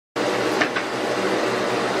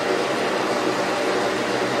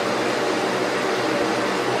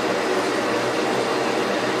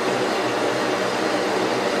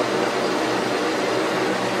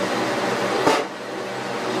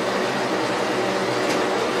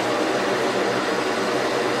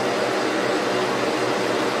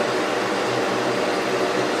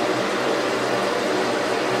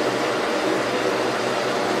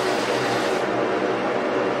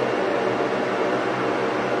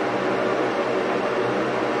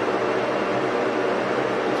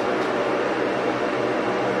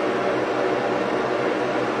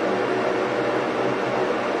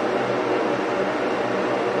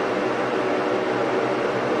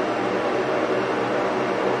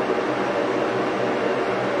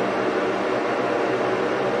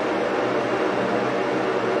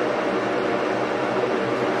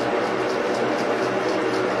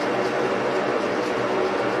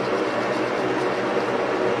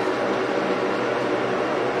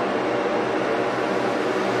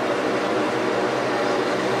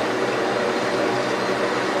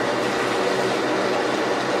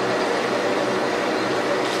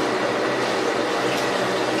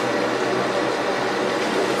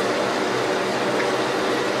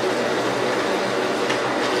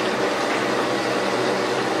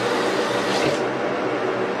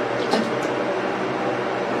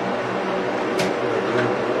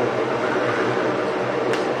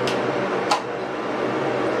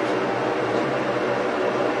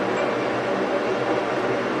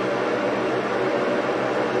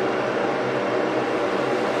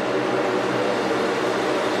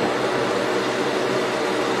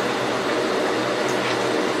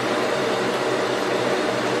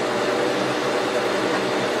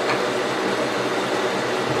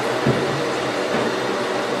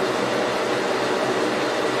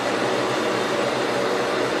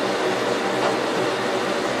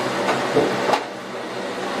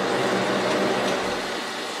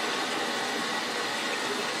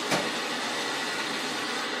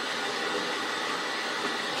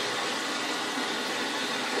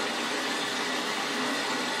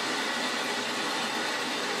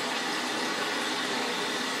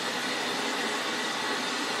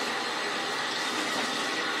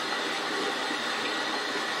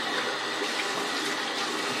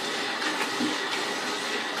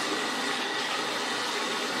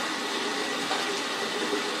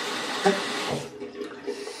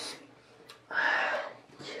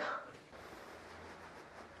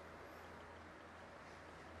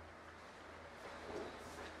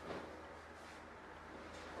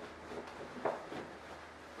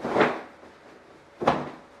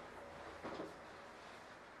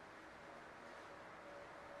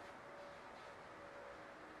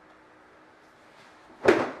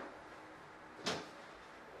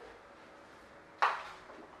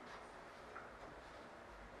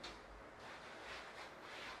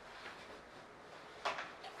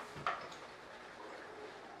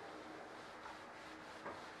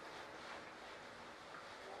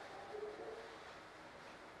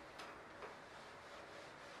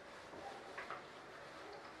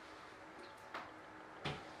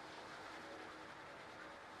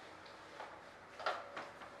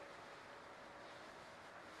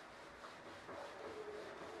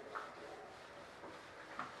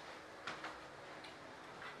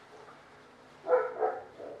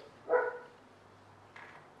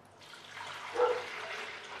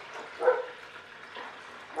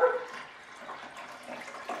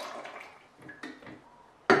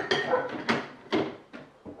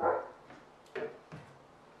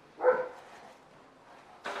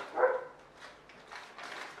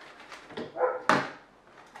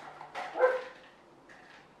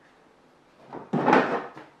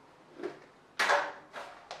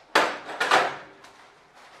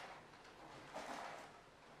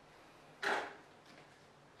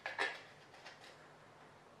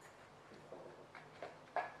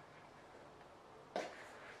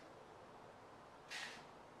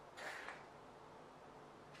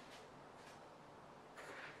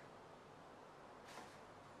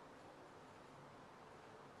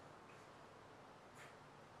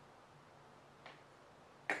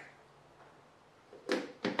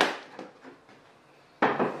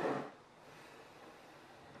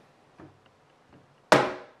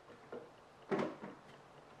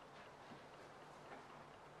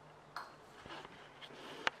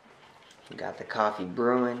Got the coffee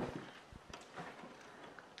brewing.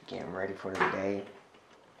 Getting ready for the day.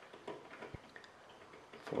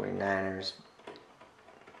 49ers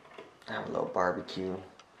have a little barbecue.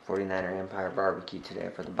 49er Empire barbecue today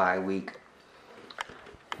for the bye week.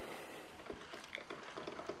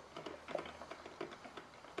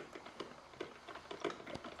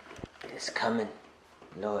 It's coming.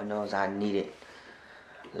 Lord knows I need it.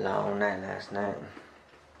 Long night last night.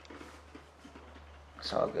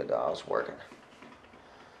 It's all good though, I was working.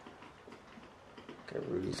 Okay,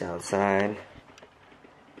 Rudy's outside.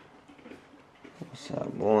 What's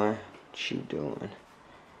up, boy? What you doing?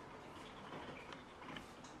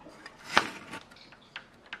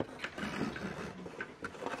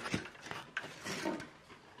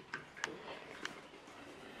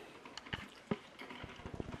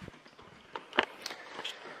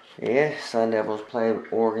 Yeah, Sun Devils play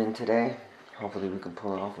Oregon today. Hopefully we can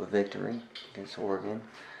pull off a victory against Oregon.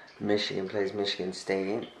 Michigan plays Michigan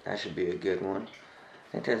State. That should be a good one.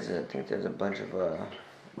 I think there's a bunch of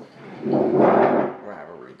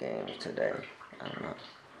rivalry games today. I don't know.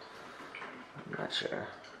 I'm not sure.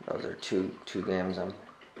 Those are two games I'm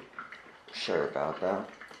sure about though.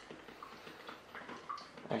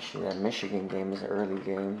 Actually, that Michigan game is an early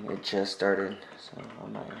game. It just started, so I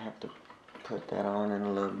might have to put that on in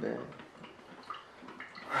a little bit.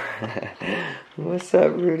 What's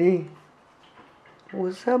up, Rudy?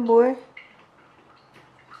 What's up, boy?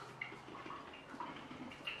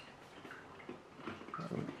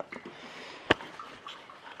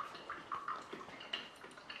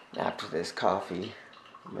 After this coffee,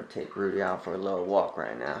 I'm going to take Rudy out for a little walk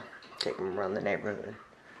right now. Take him around the neighborhood.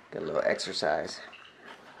 Get a little exercise.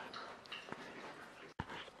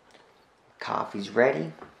 Coffee's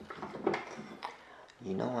ready.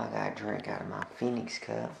 You know I got to drink out of my Phoenix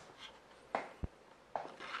cup.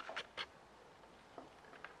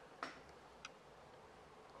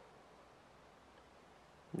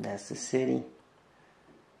 That's the city.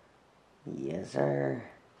 Yes, sir.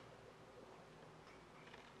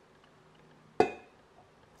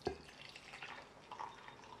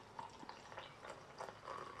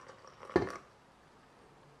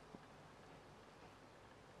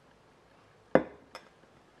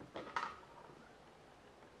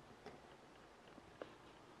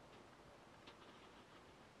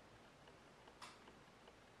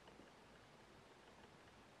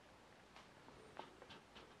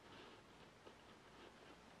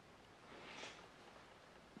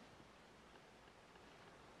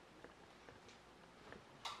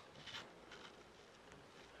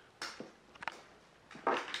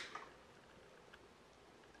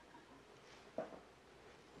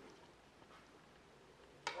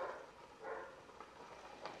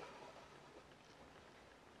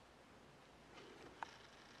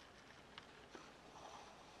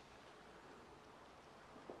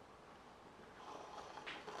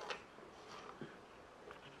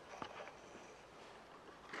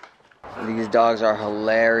 These dogs are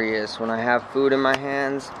hilarious. When I have food in my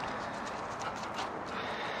hands,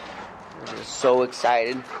 I'm just so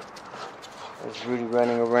excited. There's Rudy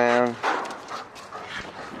running around.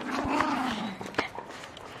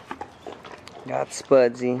 Got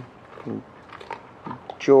Spudsy,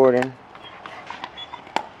 Jordan.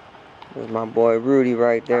 There's my boy Rudy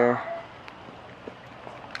right there.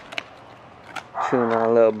 Chewing on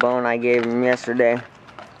a little bone I gave him yesterday.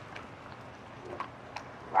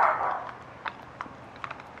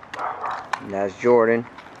 And that's Jordan.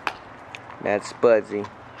 That's Spudsy.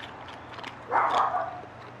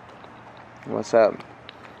 What's up?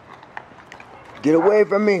 Get away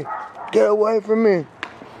from me! Get away from me!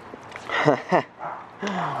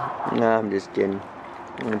 Nah, I'm just kidding.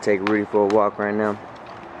 I'm gonna take Rudy for a walk right now.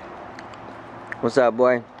 What's up,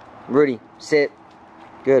 boy? Rudy, sit.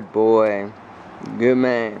 Good boy. Good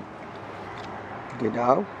man. Good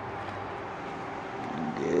dog.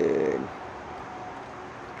 Good.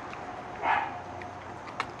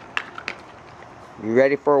 You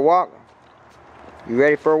ready for a walk? You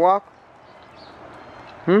ready for a walk?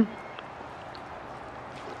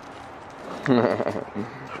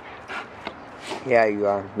 Yeah, you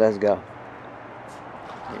are. Let's go.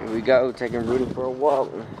 Here we go, taking Rudy for a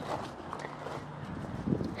walk.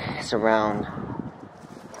 It's around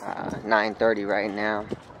 9:30 right now.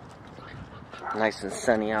 Nice and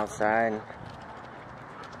sunny outside.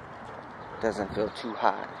 Doesn't feel too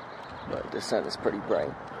hot, but the sun is pretty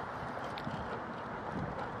bright.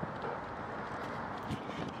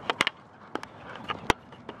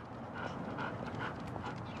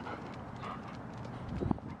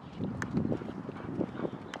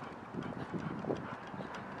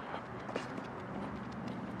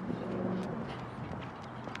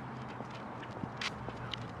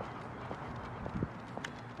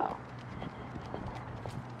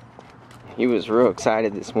 He was real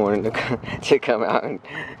excited this morning to come out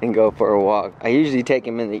and go for a walk. I usually take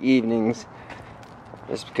him in the evenings,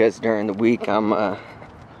 just because during the week I'm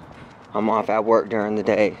off at work during the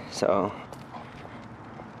day. So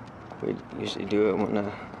we usually do it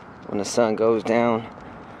when the sun goes down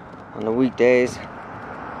on the weekdays.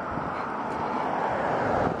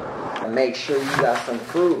 And make sure you got some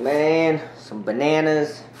fruit, man. Some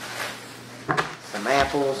bananas, some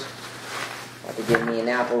apples. About to get me an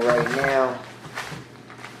apple right now.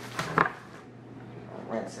 I'll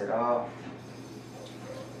rinse it off.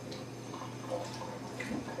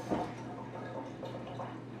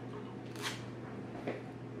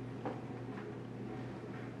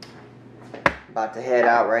 About to head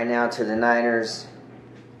out right now to the Niners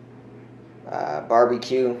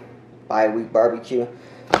barbecue, bye-week barbecue.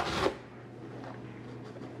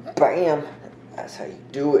 Bam! That's how you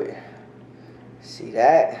do it. See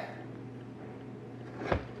that?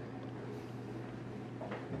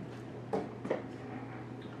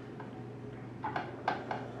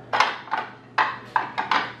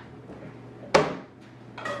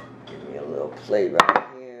 Plate right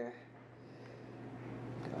here.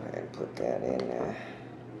 Go ahead and put that in there.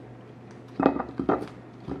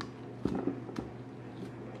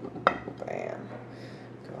 Bam.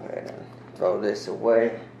 Go ahead and throw this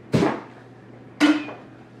away.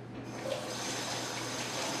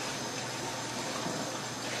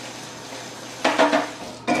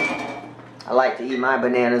 I like to eat my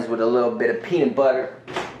bananas with a little bit of peanut butter.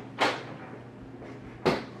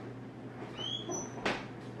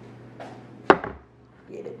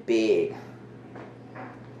 Get it big.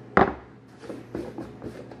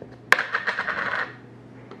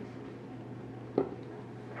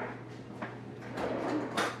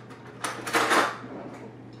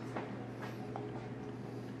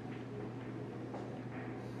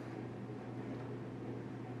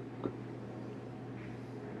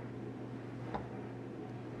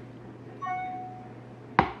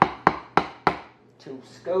 Two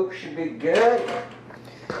scoops should be good.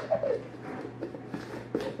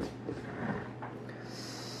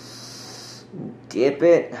 Dip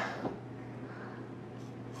it.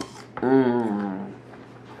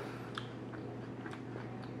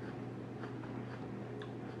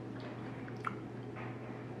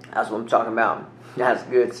 That's what I'm talking about. That's a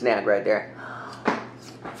good snack right there.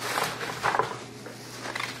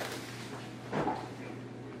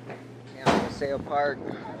 Down in Sale Park,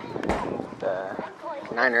 the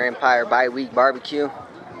Niner Empire bye-week barbecue.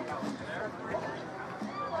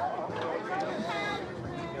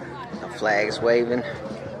 The flag's waving.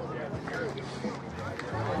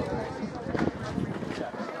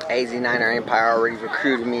 AZ Niner Empire already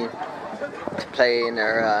recruited me to play in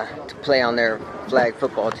their on their flag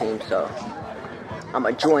football team, so I'm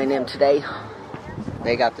gonna join them today.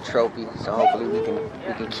 they got the trophy, so hopefully we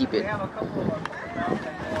can keep it.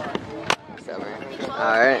 What's up, man?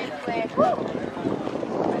 All right.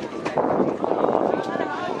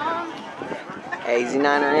 AZ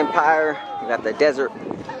Niner Empire. We got the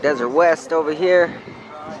Desert West over here.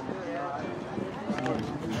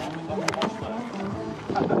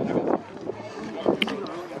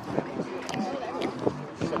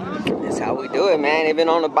 That's how we do it, man. Even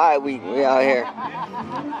on the bye week, we out here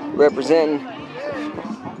representing.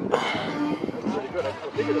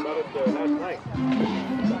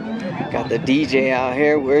 Got the DJ out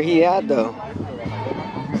here. Where he at though?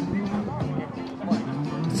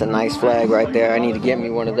 It's a nice flag right there. I need to get me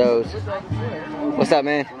one of those. What's up,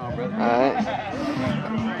 man? Alright.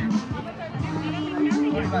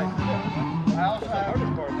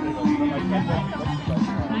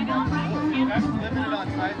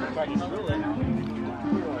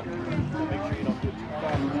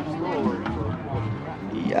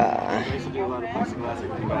 Yeah.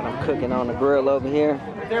 I'm cooking on the grill over here.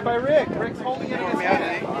 Right there by Rick. Rick's holding it in his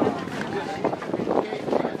hand.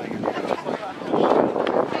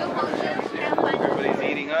 Everybody's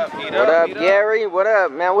eating up. What up, Gary? What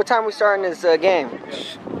up, man? What time we starting this game?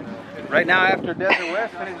 Right now, after Desert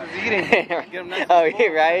West finishes eating. Get him nice. Oh, yeah,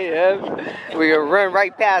 right. Yep. We're gonna run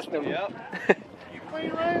right past them. Yep. You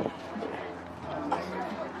playing, Ryan?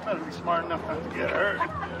 Better be smart enough not to get hurt.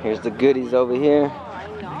 Here's the goodies over here.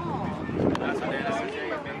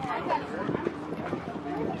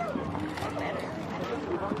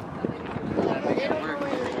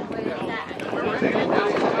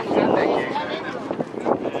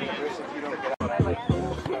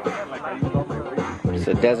 It's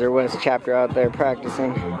a Desert West chapter out there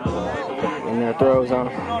practicing in their throw zone.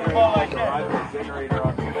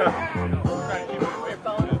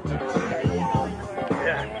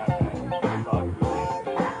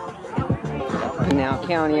 Now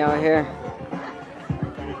County out here.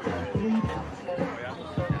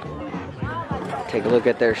 Take a look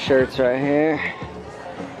at their shirts right here.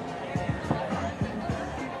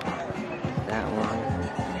 That one.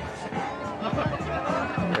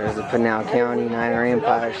 There's the Pinal County Niner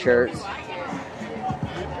Empire shirts.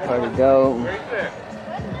 There we go.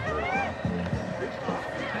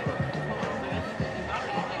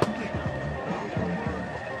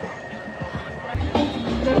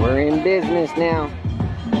 We're in business now.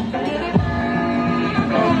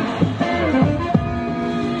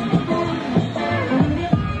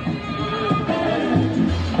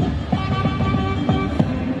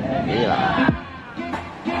 Yeah.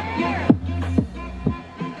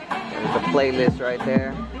 There's the playlist right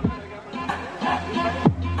there.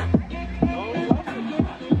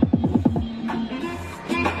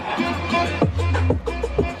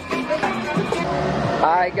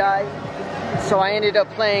 Alright guys, so I ended up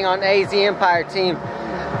playing on AZ Empire team.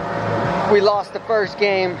 We lost the first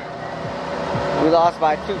game. We lost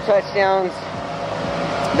by 2 touchdowns.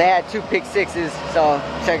 They had 2 pick sixes, so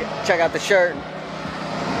check out the shirt.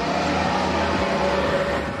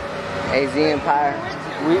 AZ Empire.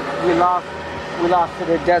 We lost to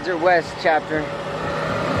the Desert West chapter.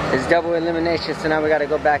 It's double elimination, so now we got to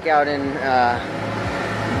go back out and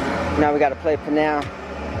now we got to play for now.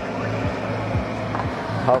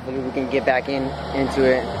 Hopefully we can get back into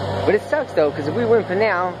it. But it sucks though, because if we win for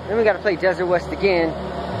now, then we got to play Desert West again.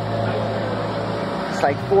 It's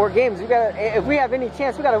like 4 games. If we have any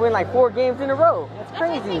chance, we got to win like 4 games in a row. That's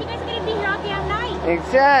crazy. You guys are gonna be here all damn night.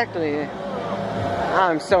 Exactly.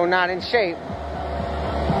 I'm so not in shape.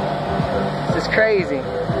 This is crazy.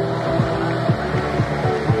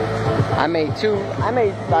 I made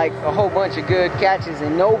like a whole bunch of good catches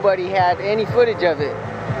and nobody had any footage of it.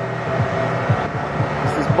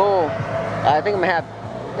 This is bull. I think I'm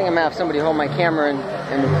gonna have somebody hold my camera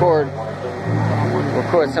and record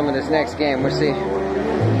some of this next game. We'll see.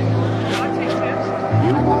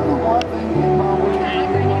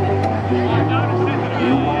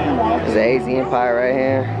 There's the AZ Empire right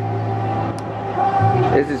here.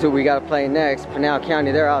 This is who we gotta play next. Pinal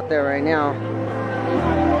County, they're out there right now.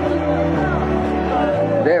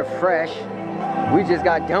 They're fresh. We just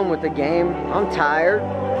got done with the game. I'm tired.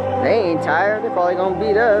 They ain't tired. They're probably gonna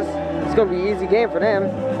beat us. It's gonna be an easy game for them.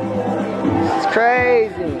 It's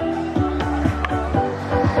crazy.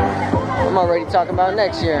 I'm already talking about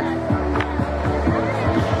next year.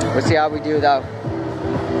 We'll see how we do though.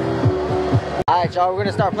 Alright y'all, we're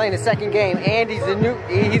gonna start playing the second game. Andy's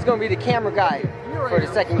he's gonna be the camera guy for the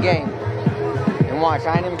second game. And watch,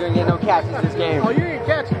 I ain't even gonna get no catches this game. Oh, you ain't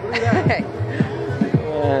catching.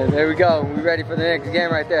 There we go. We ready for the next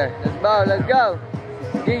game right there. Let's go.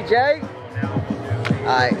 DJ.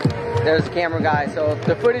 Alright. There's the camera guy. So if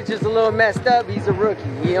the footage is a little messed up, he's a rookie.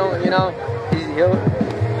 He don't, you know,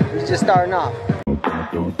 he's just starting off.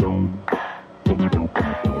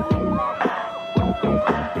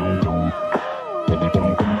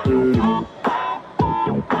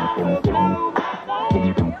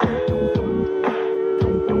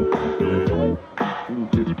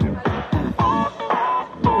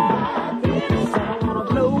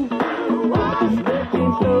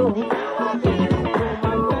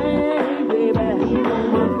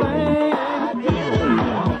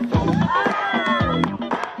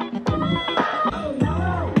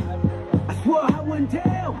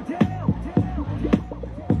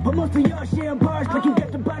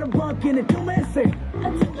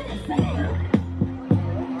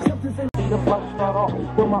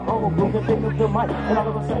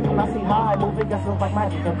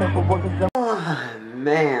 Oh,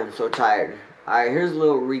 man, I'm so tired. Alright, here's a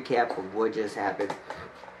little recap of what just happened.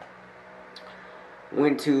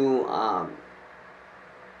 Went to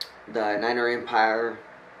the Niner Empire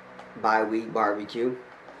bi-week barbecue.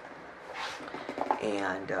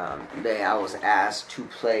 And I was asked to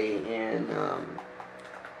play in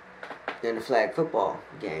the flag football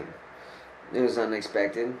game. It was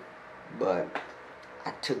unexpected, but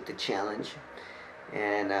I took the challenge,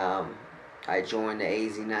 and I joined the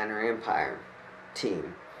AZ Niner Empire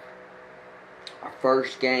team. Our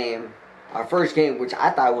first game, which I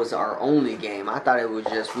thought was our only game. I thought it was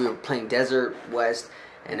just, we were playing Desert West,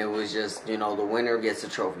 and it was just, you know, the winner gets the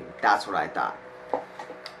trophy. That's what I thought.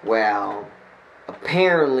 Well,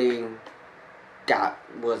 apparently that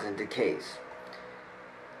wasn't the case.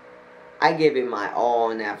 I gave it my all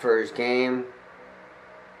in that first game.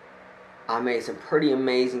 I made some pretty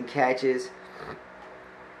amazing catches,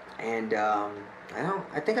 and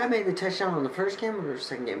I think I made the touchdown on the first game or the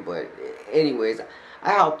second game. But anyways,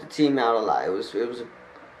 I helped the team out a lot.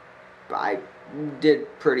 I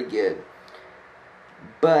did pretty good.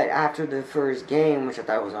 But after the first game, which I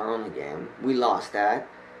thought was our only game, we lost that.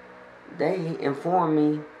 They informed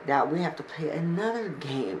me that we have to play another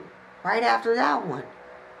game right after that one.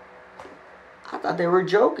 I thought they were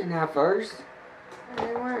joking at first. And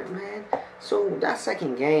they weren't, man. So that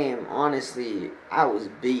second game, honestly, I was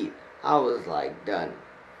beat. I was like done.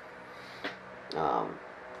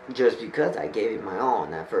 Just because I gave it my all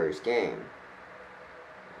in that first game.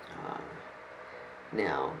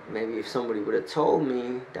 Now, maybe if somebody would have told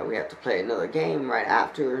me that we have to play another game right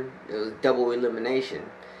after, it was double elimination.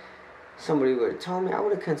 Somebody would have told me, I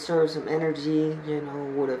would have conserved some energy, you know,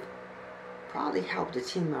 would have probably helped the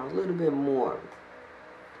team out a little bit more.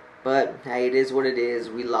 But, hey, it is what it is.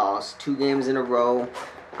 We lost 2 games in a row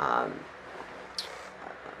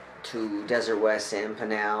to Desert West and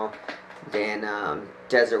Pinal. Then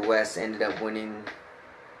Desert West ended up winning.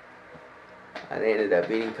 They ended up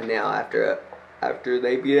beating Pinal after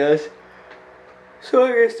they beat us. So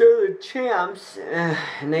I guess they're the champs.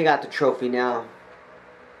 And they got the trophy now.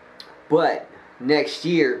 But next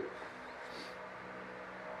year,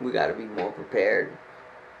 we got to be more prepared.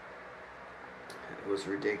 It was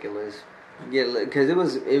ridiculous. Because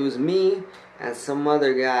it was me and some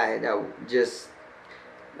other guy that just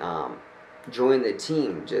joined the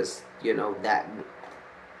team. Just, you know, that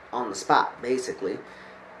on the spot, basically.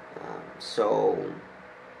 So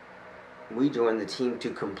we joined the team to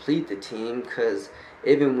complete the team. Because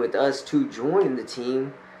even with us 2 joining the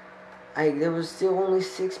team, there was still only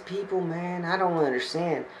 6 people, man. I don't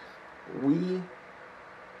understand. We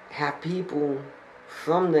have people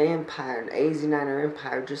from the Empire, the AZ Niner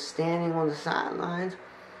Empire, just standing on the sidelines.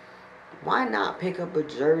 Why not pick up a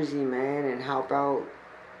jersey, man, and help out?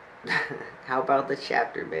 Help out the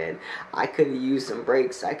chapter, man. I could have used some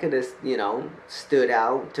breaks. I could have, you know, stood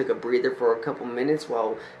out, took a breather for a couple minutes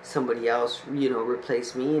while somebody else, you know,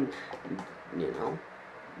 replaced me, and, you know,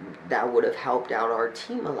 that would have helped out our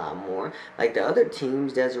team a lot more. Like the other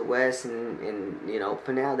teams, Desert West and you know,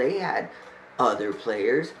 Pinal, they had other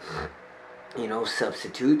players, you know,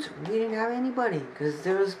 substitutes. We didn't have anybody because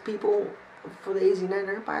there was people for the AZ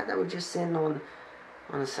Niner Empire that were just sitting on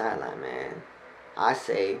the sideline, man. I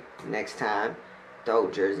say next time, throw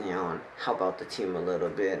a jersey on, help out the team a little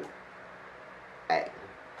bit. Hey,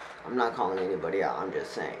 I'm not calling anybody out. I'm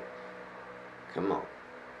just saying, come on.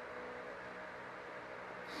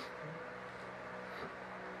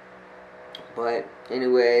 But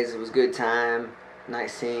anyways, it was a good time.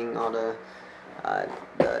 Nice seeing all the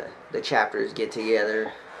chapters get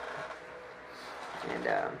together and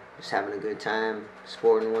just having a good time,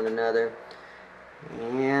 supporting one another.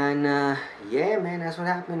 And yeah, man, that's what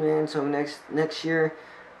happened, man. So next year,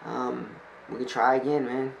 we can try again,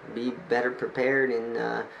 man. Be better prepared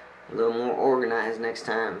a little more organized next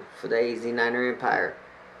time for the AZ Niner Empire.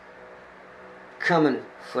 Coming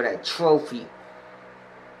for that trophy.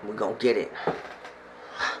 We're gonna get it.